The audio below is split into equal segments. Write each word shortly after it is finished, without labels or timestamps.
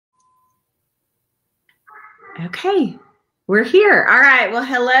Okay, we're here. All right. Well,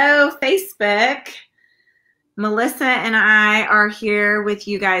 hello, Facebook. Melissa and I are here with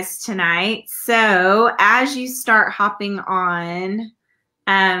you guys tonight. So as you start hopping on,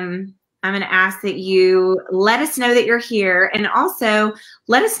 I'm going to ask that you let us know that you're here, and also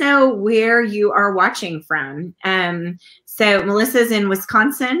let us know where you are watching from. So Melissa's in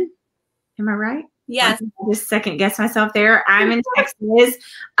Wisconsin. Am I right? Yes. I just second guess myself there. I'm in Texas.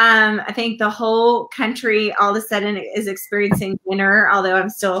 I think the whole country all of a sudden is experiencing winter, although I'm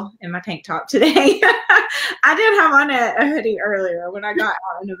still in my tank top today. I did have on a hoodie earlier when I got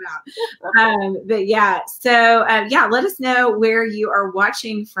out and about. But yeah, so yeah, let us know where you are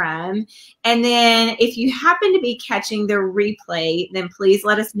watching from. And then if you happen to be catching the replay, then please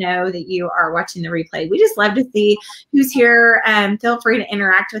let us know that you are watching the replay. We just love to see who's here. Feel free to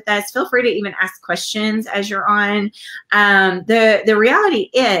interact with us. Feel free to even ask questions as you're on. The reality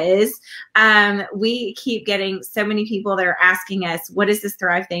is we keep getting so many people that are asking us, what is this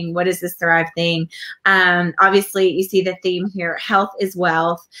Thrive thing? What is this Thrive thing? Obviously, you see the theme here, health is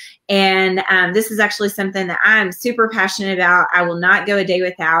wealth. And this is actually something that I'm super passionate about. I will not go a day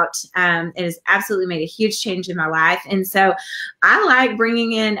without. It has absolutely made a huge change in my life. And so I like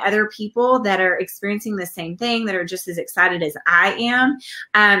bringing in other people that are experiencing the same thing, that are just as excited as I am,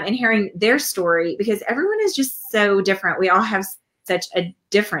 and hearing their story, because everyone is just so different. We all have such a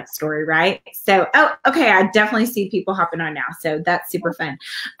different story, right? So, oh, okay, I definitely see people hopping on now, so that's super fun.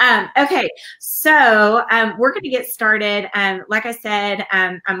 Okay, so we're going to get started. Like I said,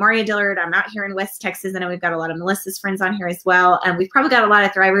 I'm Mauria Dillard. I'm out here in West Texas. I know we've got a lot of Melissa's friends on here as well. We've probably got a lot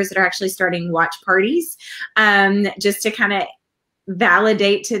of Thrivers that are actually starting watch parties, just to kind of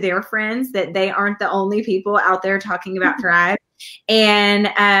validate to their friends that they aren't the only people out there talking about Thrive. And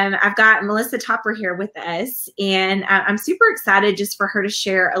I've got Melissa Topper here with us, and I'm super excited just for her to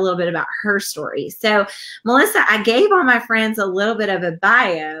share a little bit about her story. So Melissa, I gave all my friends a little bit of a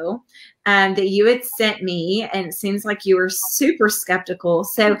bio that you had sent me, and it seems like you were super skeptical.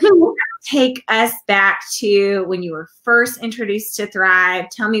 So take us back to when you were first introduced to Thrive.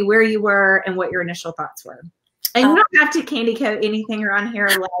 Tell me where you were and what your initial thoughts were. And you don't have to candy coat anything around here.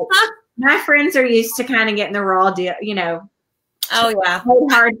 Like my friends are used to kind of getting the raw deal, you know. Oh yeah.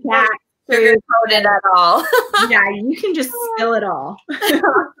 Hard cat. Sugar-coated at all. Yeah, you can just spill it all.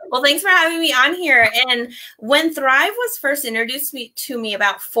 Well, thanks for having me on here. And when Thrive was first introduced to me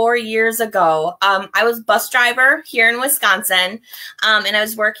about 4 years ago, I was bus driver here in Wisconsin, and I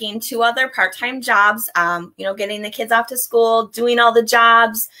was working 2 other part-time jobs, you know, getting the kids off to school, doing all the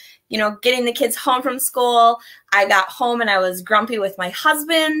jobs, you know, getting the kids home from school. I got home and I was grumpy with my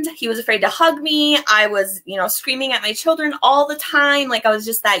husband. He was afraid to hug me. I was, you know, screaming at my children all the time. Like I was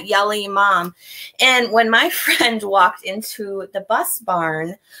just that yelly mom. And when my friend walked into the bus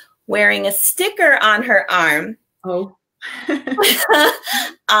barn wearing a sticker on her arm, oh,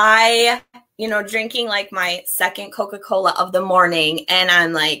 I, you know, drinking like my second Coca-Cola of the morning. And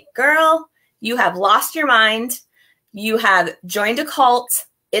I'm like, girl, you have lost your mind. You have joined a cult.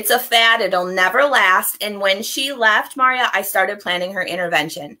 It's a fad. It'll never last. And when she left, Mauria, I started planning her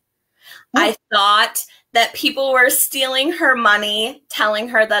intervention. Oh. I thought that people were stealing her money, telling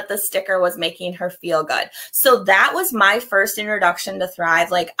her that the sticker was making her feel good. So that was my first introduction to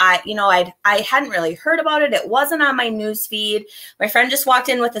Thrive. Like I hadn't really heard about it. It wasn't on my news feed. My friend just walked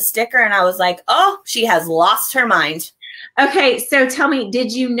in with a sticker and I was like, oh, she has lost her mind. Okay. So tell me,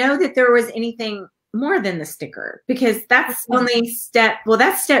 did you know that there was anything more than the sticker? Because that's only step, well,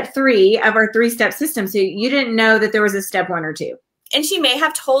 that's step 3 of our 3-step system. So you didn't know that there was a step 1 or 2. And she may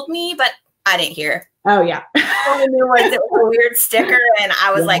have told me, but I didn't hear. Oh yeah. I knew it was a weird sticker and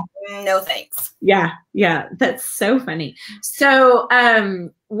I was like, no thanks. Yeah. Yeah. That's so funny. So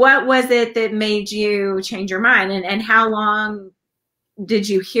what was it that made you change your mind, and how long did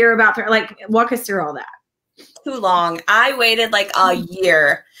you hear about her? Like, walk us through all that. Too long. I waited like a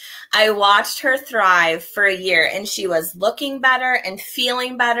year. I watched her thrive for a year, and she was looking better and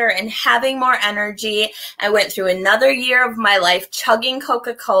feeling better and having more energy. I went through another year of my life chugging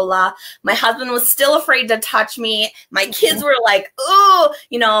Coca-Cola. My husband was still afraid to touch me. My kids were like, oh,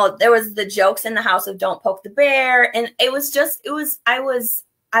 you know, there was the jokes in the house of don't poke the bear. And it was just,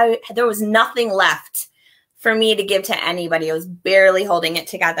 there was nothing left for me to give to anybody. I was barely holding it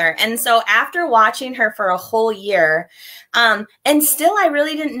together. And so after watching her for a whole year, and still I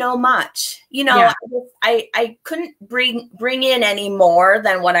really didn't know much, you know, yeah. I couldn't bring in any more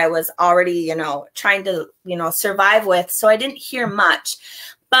than what I was already, you know, trying to, you know, survive with. So I didn't hear much.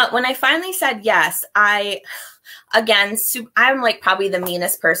 But when I finally said yes, again, I'm like probably the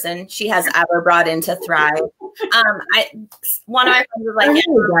meanest person she has ever brought into Thrive. One of my friends was like, yeah,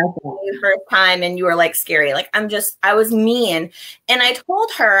 first time and you were like scary. Like I was mean. And I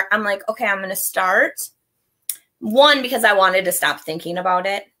told her, I'm like, okay, I'm going to start. One, because I wanted to stop thinking about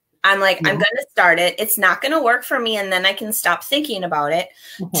it. I'm like, I'm going to start it. It's not going to work for me. And then I can stop thinking about it.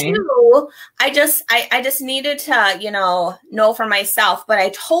 Okay. Two, I just needed to, know for myself. But I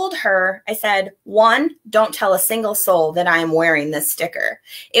told her, I said, one, don't tell a single soul that I am wearing this sticker.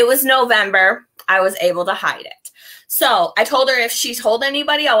 It was November. I was able to hide it. So I told her if she told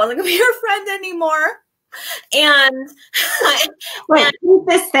anybody, I wasn't going to be her friend anymore. And keep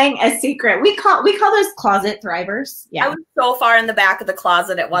this thing a secret. We call those closet thrivers. Yeah. I was so far in the back of the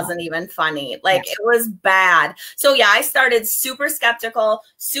closet, it wasn't even funny. Like it was bad. So yeah, I started super skeptical,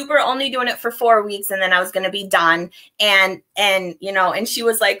 super only doing it for 4 weeks, and then I was going to be done. And she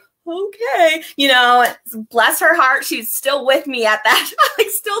was like, okay, bless her heart. She's still with me at that, like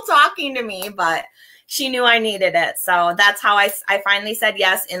still talking to me, but she knew I needed it. So that's how I finally said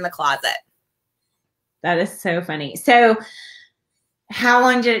yes in the closet. That is so funny. So how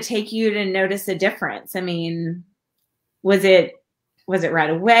long did it take you to notice a difference? I mean, was it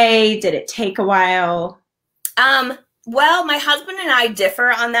right away? Did it take a while? Well, my husband and I differ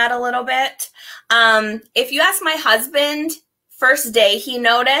on that a little bit. If you ask my husband, first day he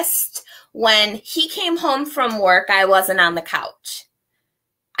noticed when he came home from work, I wasn't on the couch.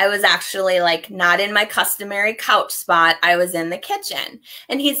 I was actually like not in my customary couch spot. I was in the kitchen.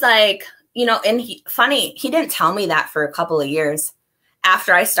 And he's like, and he didn't tell me that for a couple of years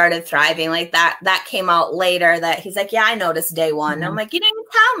after I started thriving. Like that came out later that he's like, yeah, I noticed day one. And I'm like, you didn't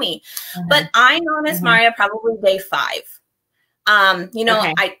tell me. But I noticed Mauria probably day 5.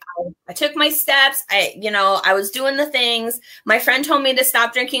 I took my steps. I was doing the things. My friend told me to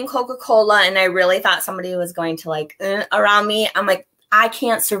stop drinking Coca-Cola, and I really thought somebody was going to around me. I'm like, I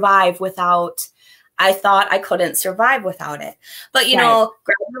can't survive without. I thought I couldn't survive without it. But,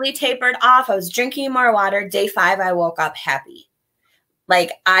 gradually tapered off. I was drinking more water. Day 5, I woke up happy.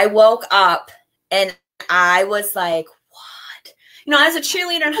 Like, I woke up and I was like, what? As a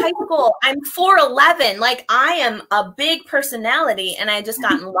cheerleader in high school, I'm 4'11". Like, I am a big personality, and I just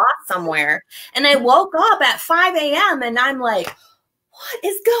gotten lost somewhere. And I woke up at 5 a.m. and I'm like, what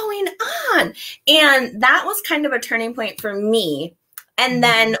is going on? And that was kind of a turning point for me. And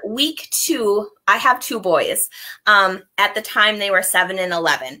then week 2, I have 2 boys. At the time, they were 7 and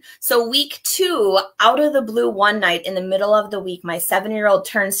 11. So week 2, out of the blue, one night in the middle of the week, my 7-year-old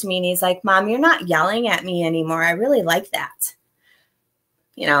turns to me and he's like, Mom, you're not yelling at me anymore. I really like that.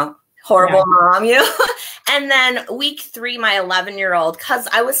 Horrible mom, And then week 3, my 11-year-old, because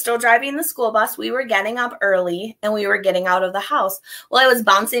I was still driving the school bus, we were getting up early and we were getting out of the house. Well, I was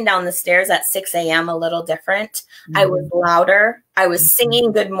bouncing down the stairs at 6 a.m., a little different. I was louder. I was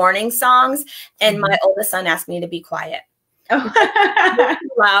singing good morning songs. And my oldest son asked me to be quiet. You're too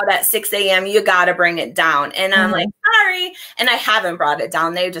loud at 6 a.m. You got to bring it down. And I'm like, sorry. And I haven't brought it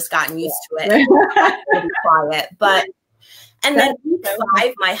down. They've just gotten used to it. Be quiet. And then week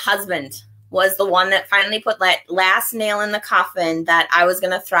 5, my husband was the one that finally put that last nail in the coffin that I was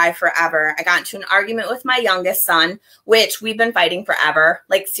going to thrive forever. I got into an argument with my youngest son, which we've been fighting forever.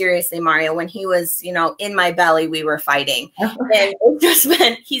 Like, seriously, Mauria, when he was, in my belly, we were fighting. And it just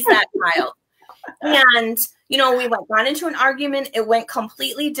meant he's that child. And, we got into an argument. It went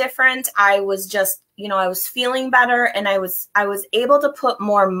completely different. I was just, I was feeling better, and I was able to put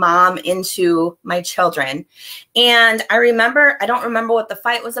more mom into my children. And I don't remember what the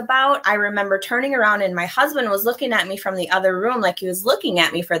fight was about. I remember turning around and my husband was looking at me from the other room like he was looking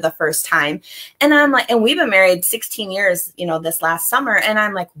at me for the first time. And I'm like, and we've been married 16 years, this last summer. And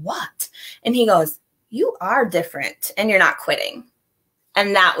I'm like, what? And he goes, you are different and you're not quitting.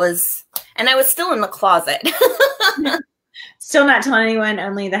 And I was still in the closet. Still not telling anyone,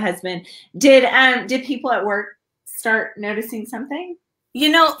 only the husband. Did people at work start noticing something?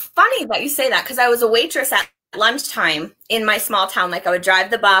 Funny that you say that, because I was a waitress at lunchtime in my small town. Like, I would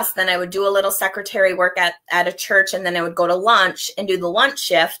drive the bus, then I would do a little secretary work at a church, and then I would go to lunch and do the lunch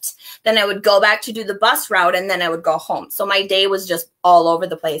shift. Then I would go back to do the bus route, and then I would go home. So my day was just all over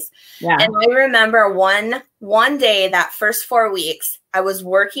the place. Yeah. And I remember one day, that first 4 weeks, I was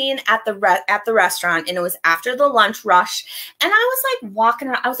working at the restaurant, and it was after the lunch rush. And I was like walking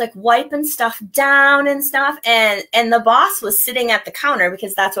around, I was like wiping stuff down and stuff. And the boss was sitting at the counter,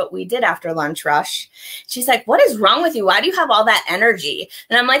 because that's what we did after lunch rush. She's like, what is wrong with you? Why do you have all that energy?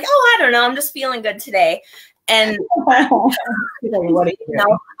 And I'm like, oh, I don't know. I'm just feeling good today. And I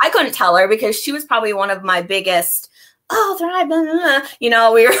couldn't tell her, because she was probably one of my biggest oh, Thrive, blah, blah, blah. You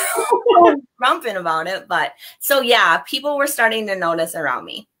know, we were grumping about it. But so, yeah, people were starting to notice around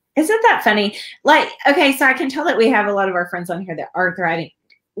me. Isn't that funny? Like, okay, so I can tell that we have a lot of our friends on here that are thriving.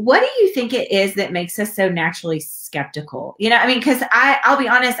 What do you think it is that makes us so naturally skeptical? You know, I mean, because I'll be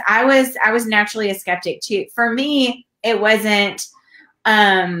honest, I was naturally a skeptic too. For me, it wasn't,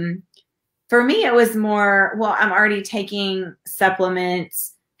 for me, it was more, well, I'm already taking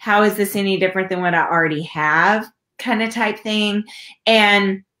supplements. How is this any different than what I already have kind of type thing?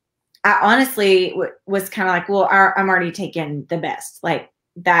 And I honestly was kind of like, well, I'm already taking the best, like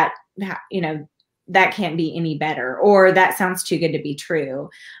that, you know, that can't be any better, or that sounds too good to be true.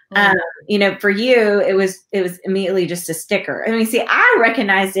 You know, for you, it was immediately just a sticker. I mean, see, I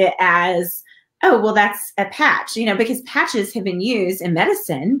recognized it as, oh, well, that's a patch, you know, because patches have been used in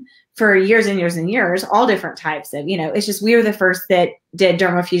medicine for years and years and years, all different types of, you know, it's just, we were the first that did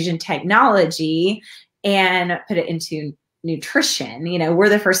dermofusion technology and put it into nutrition. You know, we're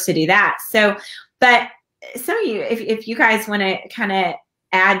the first to do that. So, but some of you, if you guys want to kind of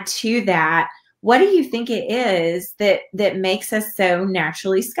add to that, what do you think it is that makes us so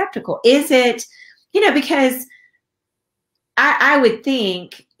naturally skeptical? Is it, you know, because I would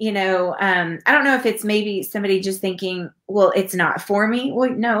think, you know, I don't know if it's maybe somebody just thinking, well, it's not for me.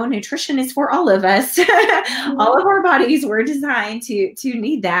 Well, no, nutrition is for all of us. All of our bodies were designed to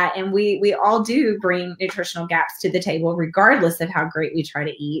need that. And we all do bring nutritional gaps to the table, regardless of how great we try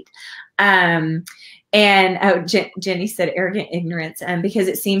to eat. And oh, Jenny said arrogant ignorance, because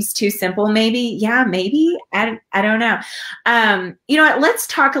it seems too simple. Maybe, yeah, maybe. I don't know. You know what? Let's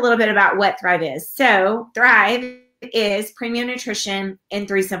talk a little bit about what Thrive is. So Thrive is premium nutrition in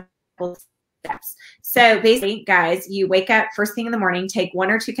 3 simple steps. So basically, guys, you wake up first thing in the morning, take 1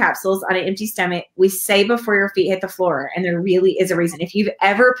 or 2 capsules on an empty stomach. We say before your feet hit the floor, and there really is a reason. If you've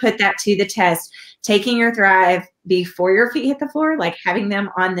ever put that to the test, taking your Thrive before your feet hit the floor, like having them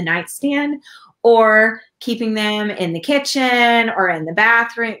on the nightstand, or keeping them in the kitchen or in the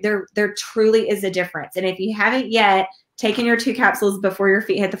bathroom, there truly is a difference. And if you haven't yet taken your 2 capsules before your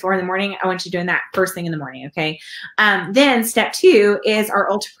feet hit the floor in the morning, I want you doing that first thing in the morning, okay? Then step 2 is our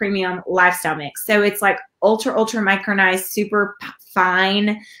ultra premium lifestyle mix. So it's like ultra micronized, super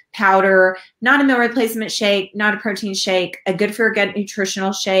fine powder, not a meal replacement shake, not a protein shake, a good for your gut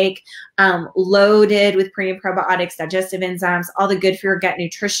nutritional shake, loaded with premium probiotics, digestive enzymes, all the good for your gut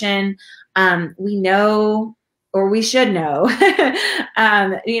nutrition. We know, or we should know,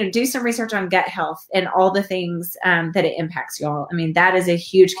 you know, do some research on gut health and all the things that it impacts, y'all. I mean, that is a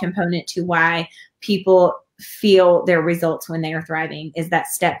huge component to why people feel their results when they are thriving, is that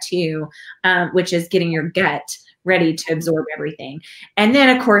step 2, which is getting your gut ready to absorb everything. And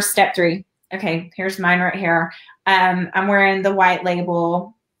then, of course, step 3. Okay, here's mine right here. I'm wearing the white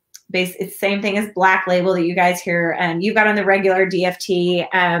label. It's the same thing as black label that you guys hear. You've got on the regular DFT.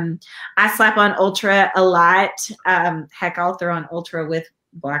 I slap on Ultra a lot. Heck, I'll throw on Ultra with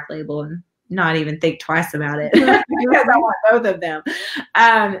black label and not even think twice about it because I want both of them.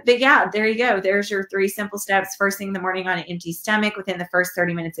 But yeah, there you go. There's your 3 simple steps. First thing in the morning on an empty stomach, within the first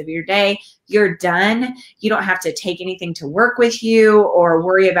 30 minutes of your day, you're done. You don't have to take anything to work with you or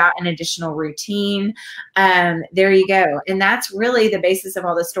worry about an additional routine. There you go. And that's really the basis of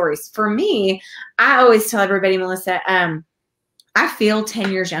all the stories. For me, I always tell everybody, Melissa, I feel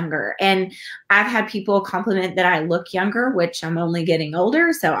 10 years younger, and I've had people compliment that I look younger, which I'm only getting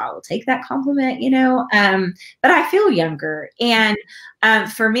older. So I will take that compliment, you know, but I feel younger. And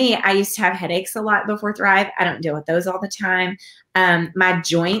for me, I used to have headaches a lot before Thrive. I don't deal with those all the time. My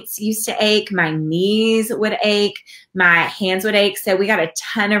joints used to ache. My knees would ache. My hands would ache. So we got a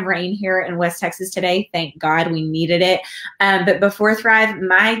ton of rain here in West Texas today. Thank God, we needed it. But before Thrive,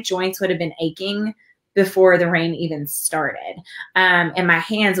 my joints would have been aching before the rain even started. And my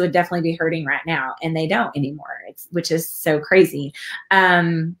hands would definitely be hurting right now, and they don't anymore, which is so crazy.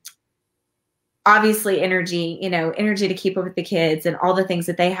 Obviously energy, you know, energy to keep up with the kids and all the things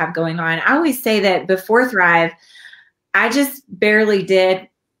that they have going on. I always say that before Thrive, I just barely did,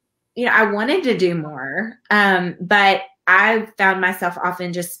 you know, I wanted to do more, but I found myself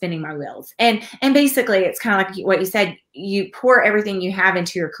often just spinning my wheels. And basically it's kind of like what you said, you pour everything you have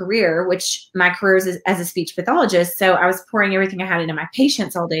into your career, which my career is as a speech pathologist. So I was pouring everything I had into my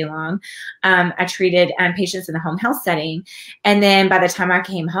patients all day long. I treated patients in the home health setting. And then by the time I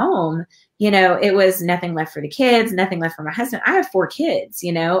came home, it was nothing left for the kids, nothing left for my husband. I have 4 kids,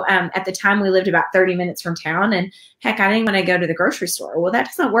 at the time we lived about 30 minutes from town, and heck, I didn't want to go to the grocery store. Well, that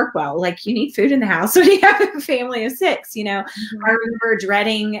doesn't work well. Like, you need food in the house when you have a family of 6, I remember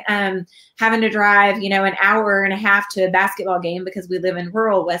dreading, having to drive, an hour and a half to a basketball game because we live in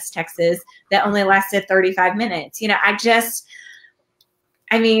rural West Texas that only lasted 35 minutes.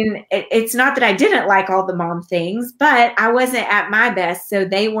 It's not that I didn't like all the mom things, but I wasn't at my best. So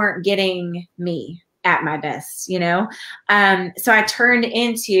they weren't getting me at my best, So I turned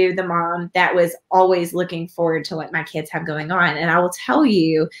into the mom that was always looking forward to what my kids have going on. And I will tell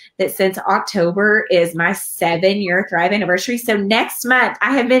you that since October is my 7-year Thrive anniversary. So next month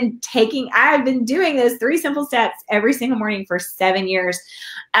I have been doing those 3 simple steps every single morning for 7 years.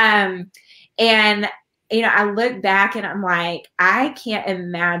 I look back and I'm like, I can't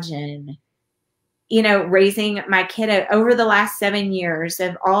imagine, raising my kid over the last 7 years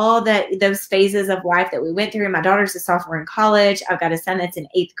of all those phases of life that we went through. My daughter's a sophomore in college. I've got a son that's in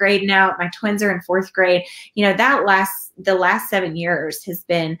 8th grade now. My twins are in 4th grade. The last 7 years has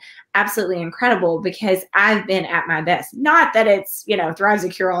been absolutely incredible because I've been at my best. Not that it's, Thrive's a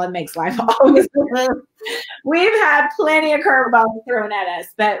cure-all and makes life always better. We've had plenty of curveballs thrown at us,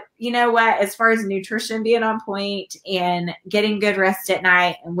 but you know what? As far as nutrition being on point and getting good rest at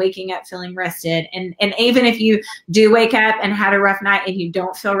night and waking up feeling rested, and even if you do wake up and had a rough night and you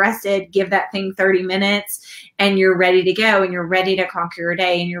don't feel rested, give that thing 30 minutes and you're ready to go and you're ready to conquer your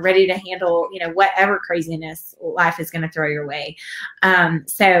day and you're ready to handle, whatever craziness life is going to throw your way.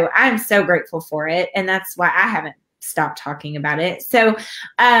 So I'm so grateful for it. And that's why I haven't stopped talking about it. So,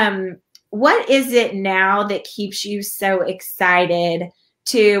 what is it now that keeps you so excited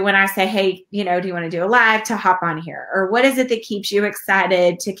to, when I say, hey, do you want to do a live, to hop on here? Or what is it that keeps you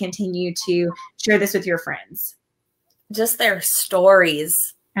excited to continue to share this with your friends? Just their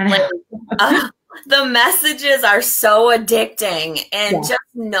stories. The messages are so addicting, and just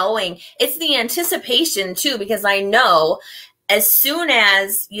knowing, it's the anticipation too, because I know as soon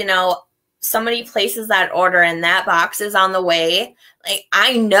as, somebody places that order and that box is on the way, like,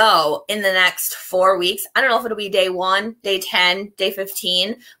 I know in the next 4 weeks, I don't know if it'll be day 1, day 10, day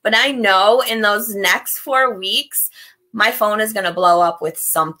 15, but I know in those next 4 weeks, my phone is going to blow up with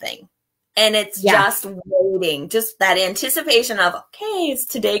something. And it's just waiting, just that anticipation of, okay, is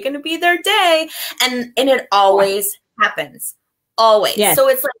today going to be their day? And it always happens, always. Yes. So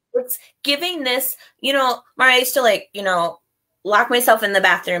it's like, it's giving this, Mauria, I used to lock myself in the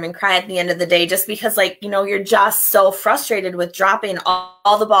bathroom and cry at the end of the day just because, you're just so frustrated with dropping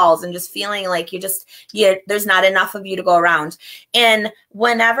all the balls and just feeling like there's not enough of you to go around. And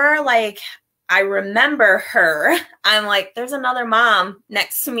whenever, I remember her, I'm like, there's another mom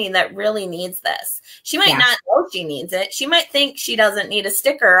next to me that really needs this. She might not know she needs it. She might think she doesn't need a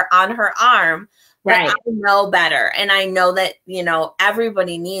sticker on her arm. Right. But I know better. And I know that,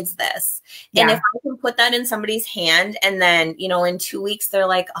 everybody needs this. And if I can put that in somebody's hand and then, in 2 weeks, they're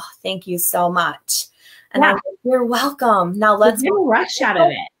like, oh, thank you so much. And I'm like, you're welcome. Now let's get a rush out of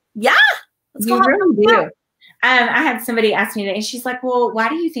it. Yeah. You really do. I had somebody ask me today, and she's like, well, why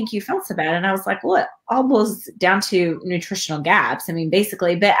do you think you felt so bad? And I was like, well, it all boils down to nutritional gaps.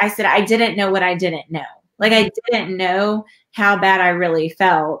 Basically, but I said, I didn't know what I didn't know. I didn't know how bad I really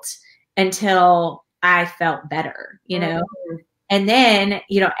felt until I felt better, and then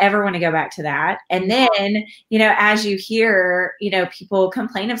you don't ever want to go back to that. And then, as you hear, people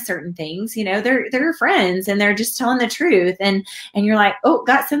complain of certain things, they're your friends and they're just telling the truth. And you're like, oh,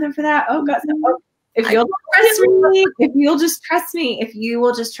 got something for that. Oh, got something. If you'll just trust me, if you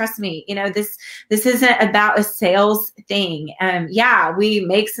will just trust me, this isn't about a sales thing. We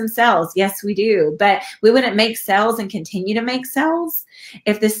make some sales. Yes, we do. But we wouldn't make sales and continue to make sales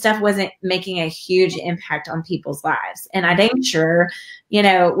if this stuff wasn't making a huge impact on people's lives. And I damn sure,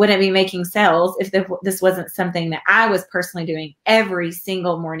 wouldn't be making sales if this wasn't something that I was personally doing every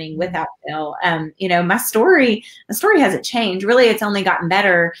single morning without fail. My story hasn't changed. Really, it's only gotten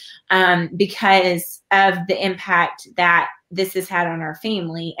better because of the impact that this has had on our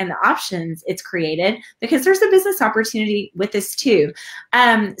family and the options it's created, because there's a business opportunity with this too.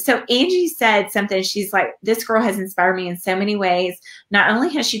 So Angie said something. She's like, this girl has inspired me in so many ways. Not only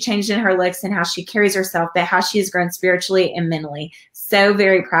has she changed in her looks and how she carries herself, but how she has grown spiritually and mentally. So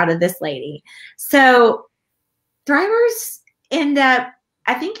very proud of this lady. So Thrivers end up,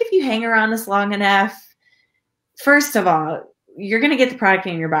 I think if you hang around us long enough, first of all, you're going to get the product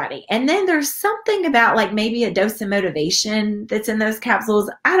in your body. And then there's something about maybe a dose of motivation that's in those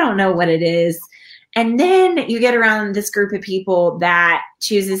capsules. I don't know what it is. And then you get around this group of people that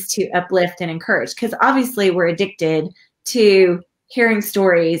chooses to uplift and encourage, because obviously we're addicted to hearing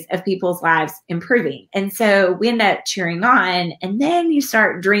stories of people's lives improving. And so we end up cheering on, and then you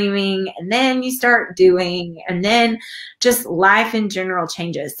start dreaming, and then you start doing, and then just life in general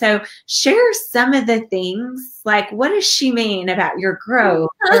changes. So share some of the things, like, what does she mean about your growth,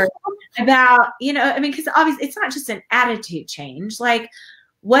 or about, you know, I mean, because obviously it's not just an attitude change. Like,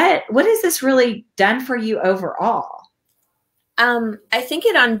 what has this really done for you overall? I think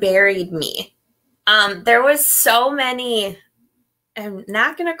it unburied me. There was so many, I'm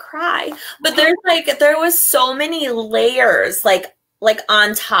not gonna cry, but there was so many layers, like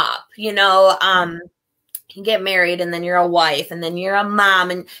on top, you know. You get married, and then you're a wife, and then you're a mom,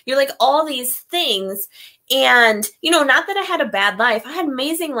 and you're like all these things. And, you know, not that I had a bad life. I had an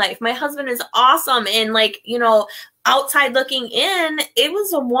amazing life. My husband is awesome. And, like, you know, outside looking in, it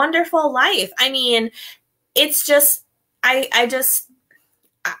was a wonderful life. I mean, it's just, I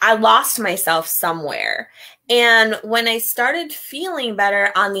lost myself somewhere. And when I started feeling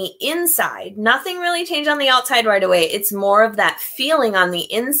better on the inside, nothing really changed on the outside right away. It's more of that feeling on the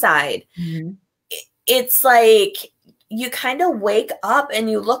inside. Mm-hmm. It's like you kind of wake up and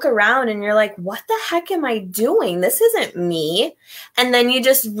you look around and you're like, what the heck am I doing? This isn't me. And then you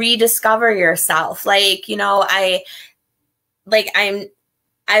just rediscover yourself. Like, you know, I've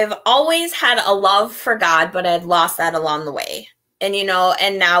always had a love for God, but I'd lost that along the way. And, you know,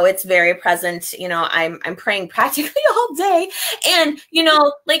 and now it's very present. You know, I'm praying practically all day. And, you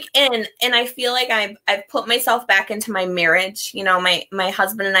know, like, and I feel like I've put myself back into my marriage. You know, my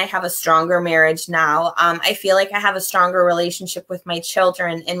husband and I have a stronger marriage now. I feel like I have a stronger relationship with my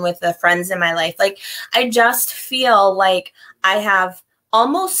children and with the friends in my life. Like, I just feel like I have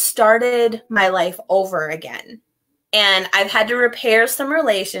almost started my life over again. And I've had to repair some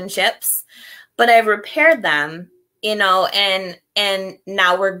relationships, but I've repaired them, you know, and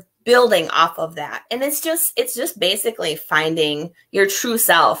now we're building off of that. And it's just basically finding your true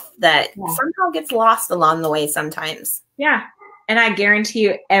self that somehow gets lost along the way sometimes. Yeah. And I guarantee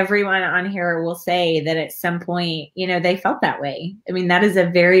you, everyone on here will say that at some point, you know, they felt that way. I mean, that is a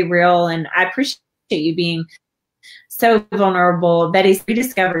very real, and I appreciate you being so vulnerable. Betty,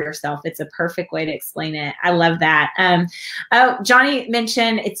 rediscover yourself. It's a perfect way to explain it. I love that. Oh, Johnny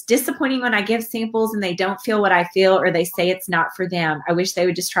mentioned, it's disappointing when I give samples and they don't feel what I feel, or they say it's not for them. I wish they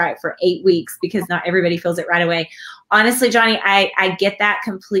would just try it for 8 weeks, because not everybody feels it right away. Honestly, Johnny, I get that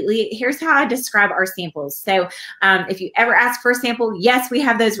completely. Here's how I describe our samples. So if you ever ask for a sample, yes, we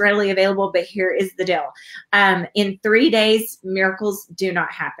have those readily available, but here is the deal. In 3 days, miracles do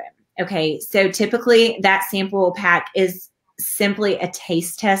not happen. Okay, so typically that sample pack is simply a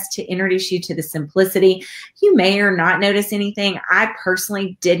taste test to introduce you to the simplicity. You may or not notice anything. I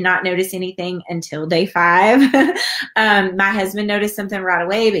personally did not notice anything until day 5. My husband noticed something right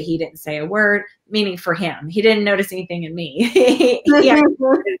away, but he didn't say a word, meaning for him. He didn't notice anything in me.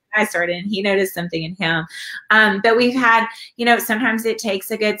 I started, and he noticed something in him. But we've had, you know, sometimes it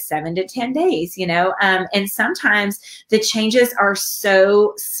takes a good 7 to 10 days, you know, and sometimes the changes are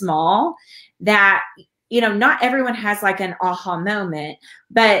so small that, you know, not everyone has like an aha moment,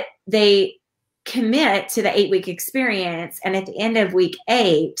 but they commit to the 8-week experience. And at the end of week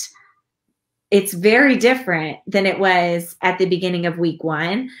 8, it's very different than it was at the beginning of week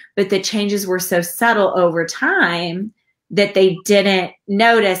 1, but the changes were so subtle over time that they didn't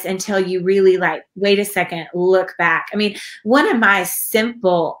notice until you really like, wait a second, look back. I mean, one of my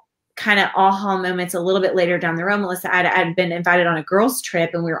simple kind of aha moments a little bit later down the road, Melissa, I'd been invited on a girls'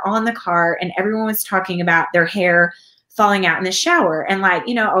 trip, and we were all in the car, and everyone was talking about their hair falling out in the shower. And like,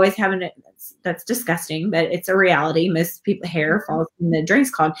 you know, always having it, that's disgusting, but it's a reality. Most people hair falls in the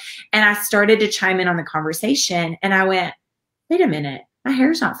drains clogged. And I started to chime in on the conversation, and I went, wait a minute, my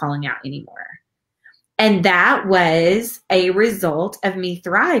hair's not falling out anymore. And that was a result of me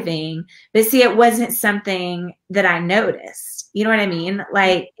thriving. But see, it wasn't something that I noticed. You know what I mean?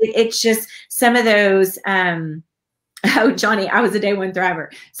 Like, it's just some of those, oh, Johnny, I was a day 1 thriver.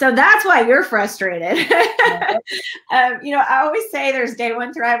 So that's why you're frustrated. You know, I always say there's day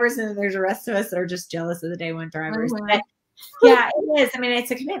 1 thrivers, and then there's the rest of us that are just jealous of the day 1 thrivers. But yeah, it is. I mean, it's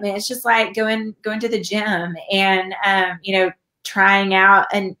a commitment. It's just like going to the gym and, you know, trying out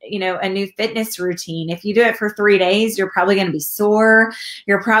a new fitness routine. If you do it for 3 days, you're probably going to be sore.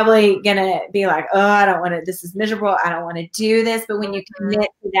 You're probably going to be like, oh, I don't want to, this is miserable. I don't want to do this. But when you commit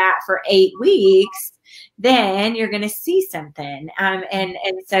to that for 8 weeks, then you're going to see something. And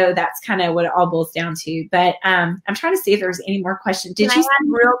so that's kind of what it all boils down to. But I'm trying to see if there's any more questions. Can I add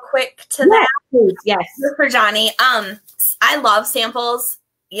real quick to that? Please. Yes. For Johnny, I love samples.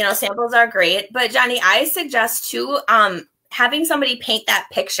 You know, samples are great. But Johnny, I suggest too, having somebody paint that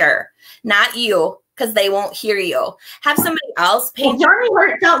picture, not you, because they won't hear you. Have somebody else Well, paint.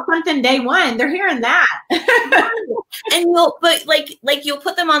 Johnny felt something day one. They're hearing that. And but you'll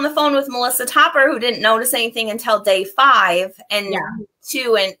put them on the phone with Melissa Topper, who didn't notice anything until day 5 and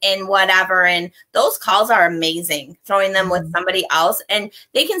 2 and whatever. And those calls are amazing, throwing them with somebody else. And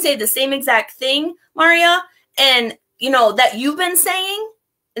they can say the same exact thing, Mauria, and that you've been saying,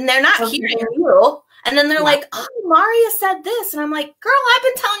 and they're not hearing you. And then they're like, oh, Mauria said this. And I'm like, girl, I've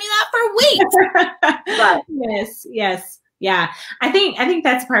been telling you that for weeks. But Yes. Yeah. I think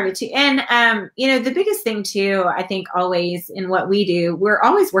that's part of it too. And, the biggest thing too, I think always in what we do, we're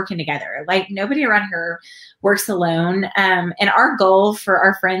always working together. Like nobody around here works alone. And our goal for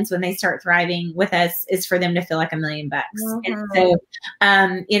our friends when they start thriving with us is for them to feel like $1 million. And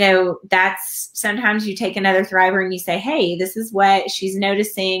so, that's sometimes you take another thriver and you say, hey, this is what she's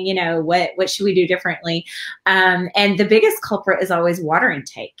noticing, what should we do differently? And the biggest culprit is always water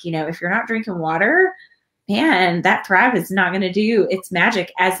intake. If you're not drinking water, man, that thrive is not going to do its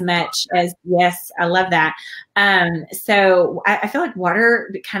magic as much as, yes, I love that. So I feel like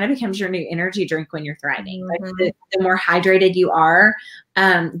water kind of becomes your new energy drink when you're thriving. Like the more hydrated you are,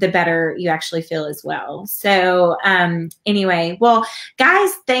 the better you actually feel as well. So anyway, well,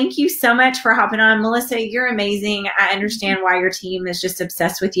 guys, thank you so much for hopping on. Melissa, you're amazing. I understand why your team is just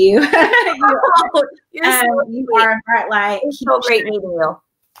obsessed with you. You are a bright light. It's so great meeting you.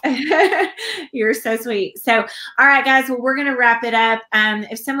 You're so sweet. So, all right, guys, well, we're going to wrap it up.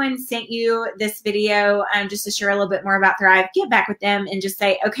 If someone sent you this video just to share a little bit more about Thrive, get back with them and just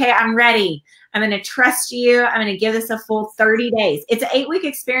say, okay, I'm ready. I'm going to trust you. I'm going to give this a full 30 days. It's an 8-week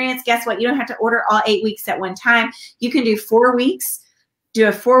experience. Guess what? You don't have to order all 8 weeks at one time. You can do 4 weeks. Do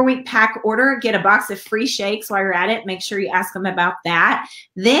a 4-week pack order, get a box of free shakes while you're at it. Make sure you ask them about that.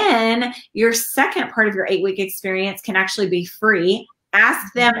 Then your second part of your 8-week experience can actually be free.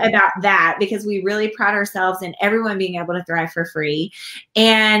 Ask them about that because we really pride ourselves in everyone being able to thrive for free.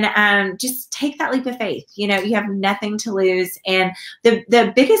 And just take that leap of faith. You have nothing to lose. And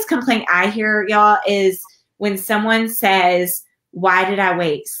the biggest complaint I hear, y'all, is when someone says, why did I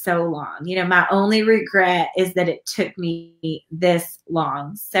wait so long? My only regret is that it took me this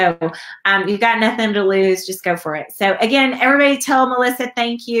long. So you've got nothing to lose. Just go for it. So again, everybody tell Melissa,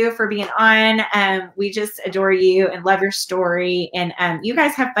 thank you for being on. We just adore you and love your story. And you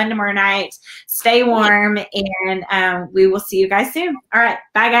guys have fun tomorrow night. Stay warm and we will see you guys soon. All right.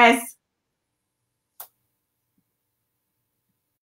 Bye, guys.